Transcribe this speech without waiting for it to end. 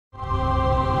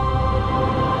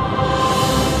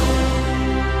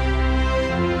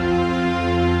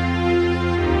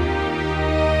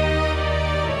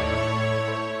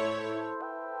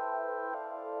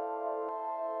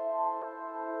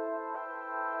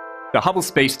the Hubble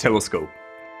Space Telescope.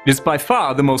 It is by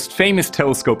far the most famous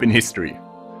telescope in history.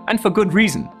 And for good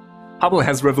reason. Hubble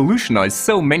has revolutionized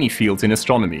so many fields in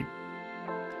astronomy.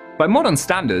 By modern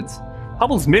standards,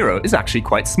 Hubble's mirror is actually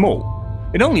quite small.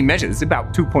 It only measures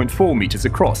about 2.4 meters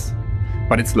across.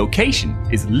 But its location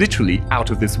is literally out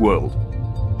of this world.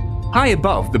 High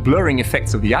above the blurring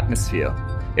effects of the atmosphere,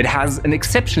 it has an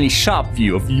exceptionally sharp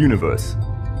view of the universe.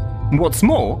 And what's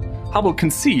more, Hubble can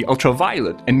see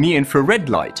ultraviolet and near-infrared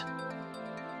light.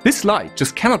 This light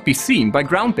just cannot be seen by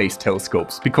ground-based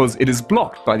telescopes because it is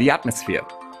blocked by the atmosphere.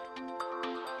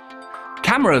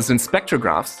 Cameras and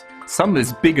spectrographs, some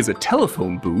as big as a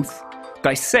telephone booth,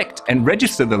 dissect and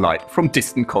register the light from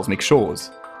distant cosmic shores.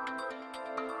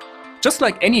 Just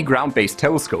like any ground-based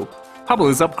telescope, Hubble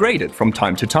is upgraded from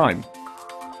time to time.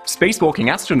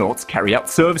 Spacewalking astronauts carry out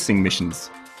servicing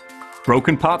missions.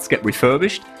 Broken parts get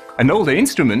refurbished, and older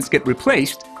instruments get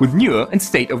replaced with newer and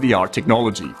state-of-the-art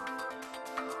technology.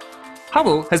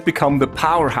 Hubble has become the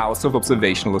powerhouse of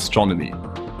observational astronomy,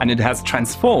 and it has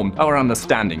transformed our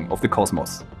understanding of the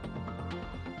cosmos.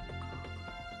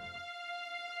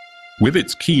 With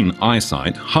its keen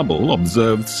eyesight, Hubble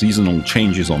observed seasonal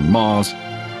changes on Mars,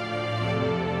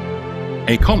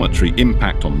 a cometary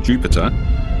impact on Jupiter,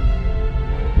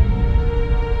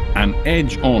 an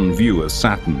edge-on view of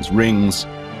Saturn's rings,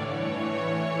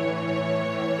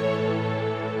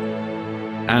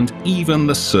 and even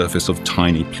the surface of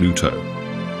tiny Pluto.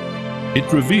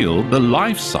 It revealed the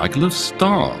life cycle of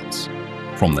stars,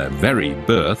 from their very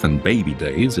birth and baby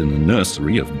days in a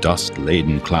nursery of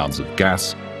dust-laden clouds of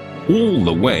gas, all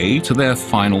the way to their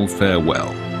final farewell,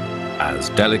 as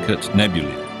delicate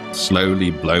nebulae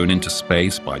slowly blown into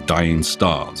space by dying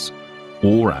stars,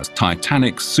 or as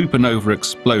titanic supernova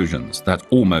explosions that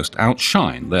almost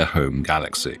outshine their home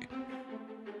galaxy.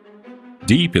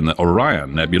 Deep in the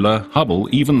Orion Nebula, Hubble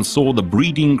even saw the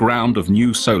breeding ground of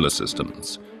new solar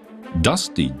systems,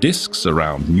 dusty disks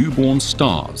around newborn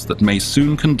stars that may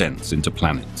soon condense into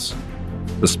planets.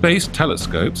 The Space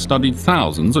Telescope studied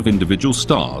thousands of individual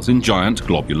stars in giant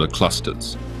globular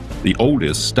clusters, the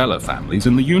oldest stellar families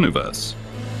in the universe.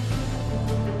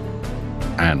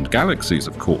 And galaxies,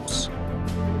 of course.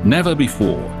 Never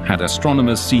before had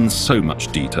astronomers seen so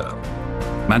much detail.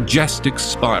 Majestic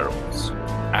spirals,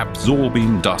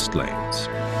 absorbing dust lanes,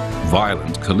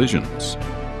 violent collisions.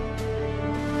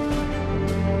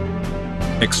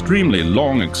 Extremely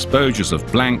long exposures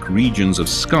of blank regions of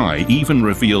sky even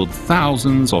revealed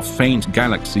thousands of faint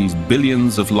galaxies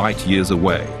billions of light years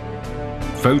away.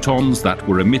 Photons that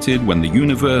were emitted when the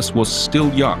universe was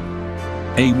still young.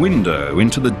 A window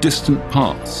into the distant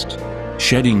past,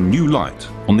 shedding new light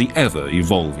on the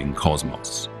ever-evolving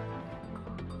cosmos.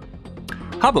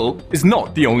 Hubble is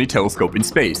not the only telescope in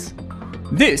space.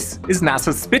 This is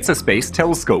NASA's Spitzer Space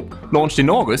Telescope, launched in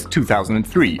August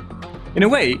 2003. In a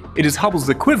way, it is Hubble's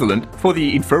equivalent for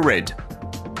the infrared.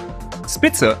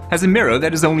 Spitzer has a mirror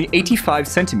that is only 85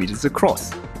 centimeters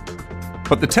across.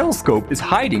 But the telescope is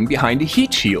hiding behind a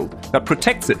heat shield that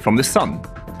protects it from the sun,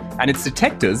 and its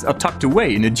detectors are tucked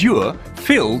away in a dewar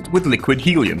filled with liquid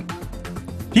helium.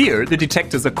 Here, the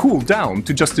detectors are cooled down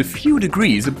to just a few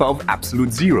degrees above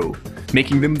absolute zero,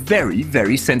 making them very,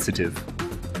 very sensitive.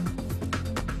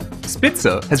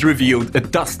 Spitzer has revealed a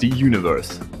dusty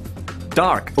universe.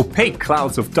 Dark, opaque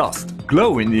clouds of dust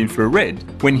glow in the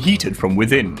infrared when heated from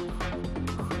within.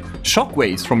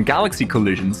 Shockwaves from galaxy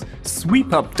collisions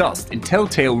sweep up dust in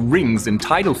telltale rings and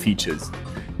tidal features,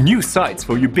 new sites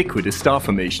for ubiquitous star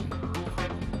formation.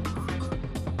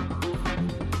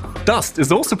 Dust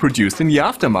is also produced in the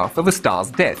aftermath of a star's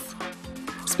death.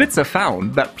 Spitzer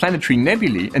found that planetary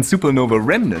nebulae and supernova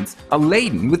remnants are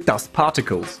laden with dust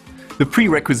particles, the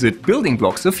prerequisite building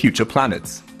blocks of future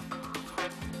planets.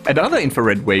 At other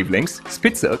infrared wavelengths,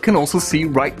 Spitzer can also see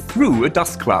right through a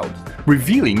dust cloud,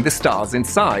 revealing the stars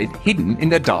inside hidden in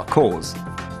their dark cores.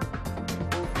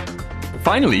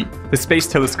 Finally, the Space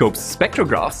Telescope's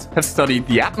spectrographs have studied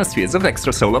the atmospheres of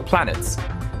extrasolar planets,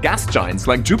 gas giants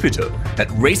like Jupiter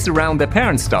that race around their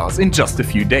parent stars in just a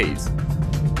few days.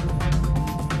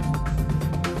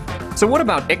 So what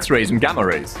about X-rays and gamma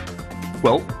rays?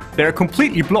 Well, they are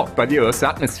completely blocked by the Earth's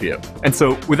atmosphere, and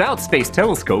so without space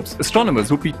telescopes, astronomers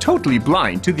would be totally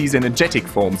blind to these energetic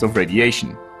forms of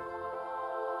radiation.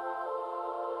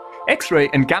 X-ray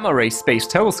and gamma-ray space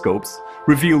telescopes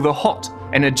reveal the hot,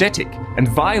 energetic, and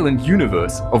violent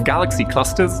universe of galaxy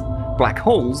clusters, black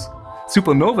holes,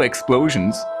 supernova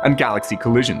explosions, and galaxy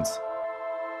collisions.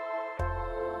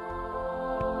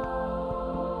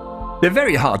 They're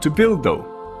very hard to build though.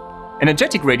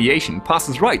 Energetic radiation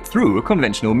passes right through a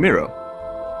conventional mirror.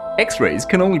 X-rays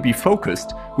can only be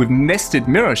focused with nested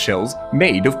mirror shells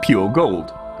made of pure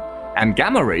gold. And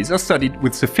gamma rays are studied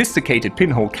with sophisticated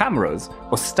pinhole cameras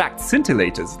or stacked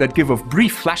scintillators that give off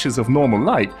brief flashes of normal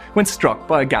light when struck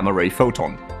by a gamma ray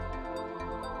photon.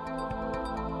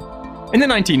 In the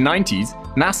 1990s,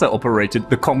 NASA operated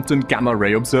the Compton Gamma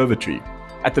Ray Observatory.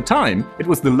 At the time, it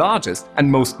was the largest and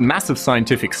most massive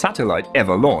scientific satellite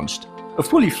ever launched, a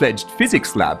fully fledged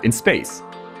physics lab in space.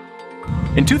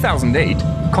 In 2008,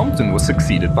 Compton was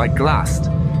succeeded by GLAST,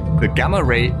 the Gamma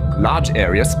Ray Large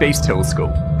Area Space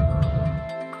Telescope.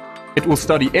 It will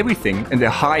study everything in the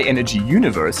high-energy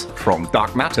universe, from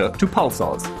dark matter to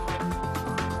pulsars.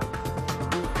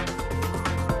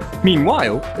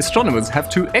 Meanwhile, astronomers have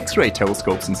two X-ray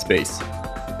telescopes in space.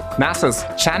 NASA's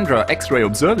Chandra X-ray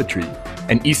Observatory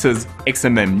and ESA's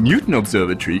XMM Newton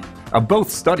Observatory are both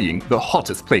studying the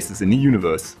hottest places in the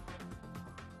universe.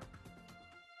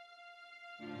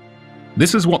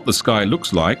 This is what the sky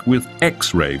looks like with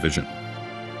X-ray vision.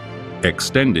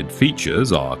 Extended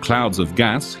features are clouds of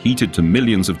gas heated to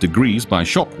millions of degrees by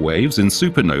shock waves in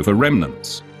supernova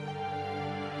remnants.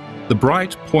 The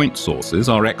bright point sources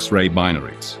are X-ray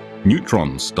binaries,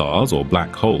 neutron stars or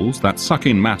black holes that suck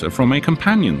in matter from a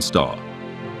companion star.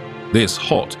 This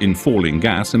hot, infalling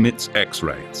gas emits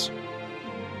X-rays.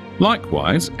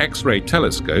 Likewise, X-ray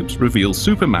telescopes reveal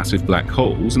supermassive black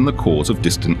holes in the cores of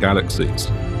distant galaxies.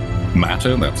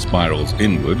 Matter that spirals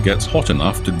inward gets hot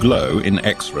enough to glow in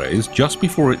X-rays just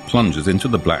before it plunges into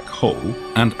the black hole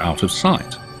and out of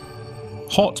sight.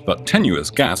 Hot but tenuous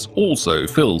gas also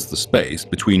fills the space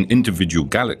between individual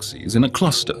galaxies in a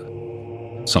cluster.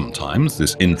 Sometimes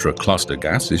this intra-cluster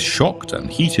gas is shocked and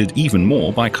heated even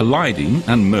more by colliding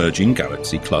and merging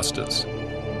galaxy clusters.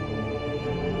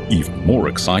 Even more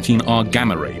exciting are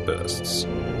gamma-ray bursts,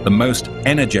 the most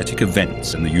energetic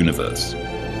events in the universe.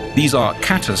 These are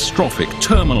catastrophic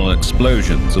terminal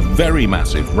explosions of very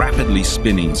massive, rapidly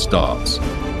spinning stars.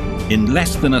 In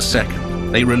less than a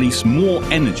second, they release more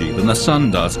energy than the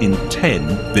Sun does in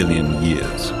 10 billion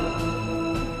years.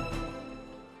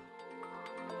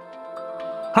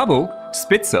 Hubble,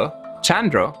 Spitzer,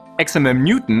 Chandra, XMM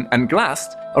Newton and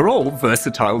GLAST are all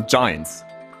versatile giants.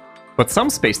 But some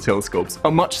space telescopes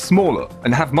are much smaller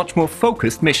and have much more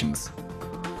focused missions.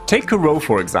 Take Corot,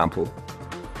 for example.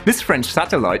 This French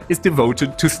satellite is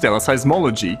devoted to stellar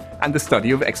seismology and the study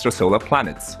of extrasolar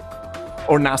planets.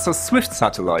 Or NASA's SWIFT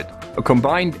satellite, a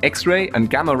combined X-ray and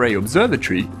gamma-ray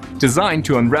observatory designed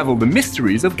to unravel the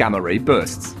mysteries of gamma-ray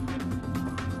bursts.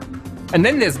 And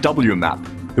then there's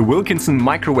WMAP, the Wilkinson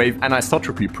Microwave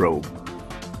Anisotropy Probe.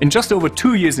 In just over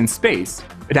 2 years in space,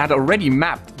 it had already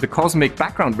mapped the cosmic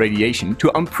background radiation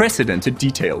to unprecedented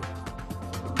detail.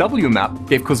 WMAP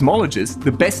gave cosmologists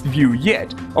the best view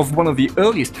yet of one of the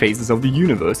earliest phases of the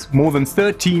universe more than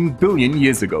 13 billion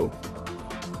years ago.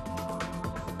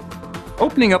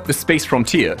 Opening up the space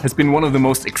frontier has been one of the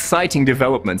most exciting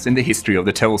developments in the history of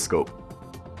the telescope.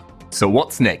 So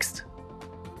what's next?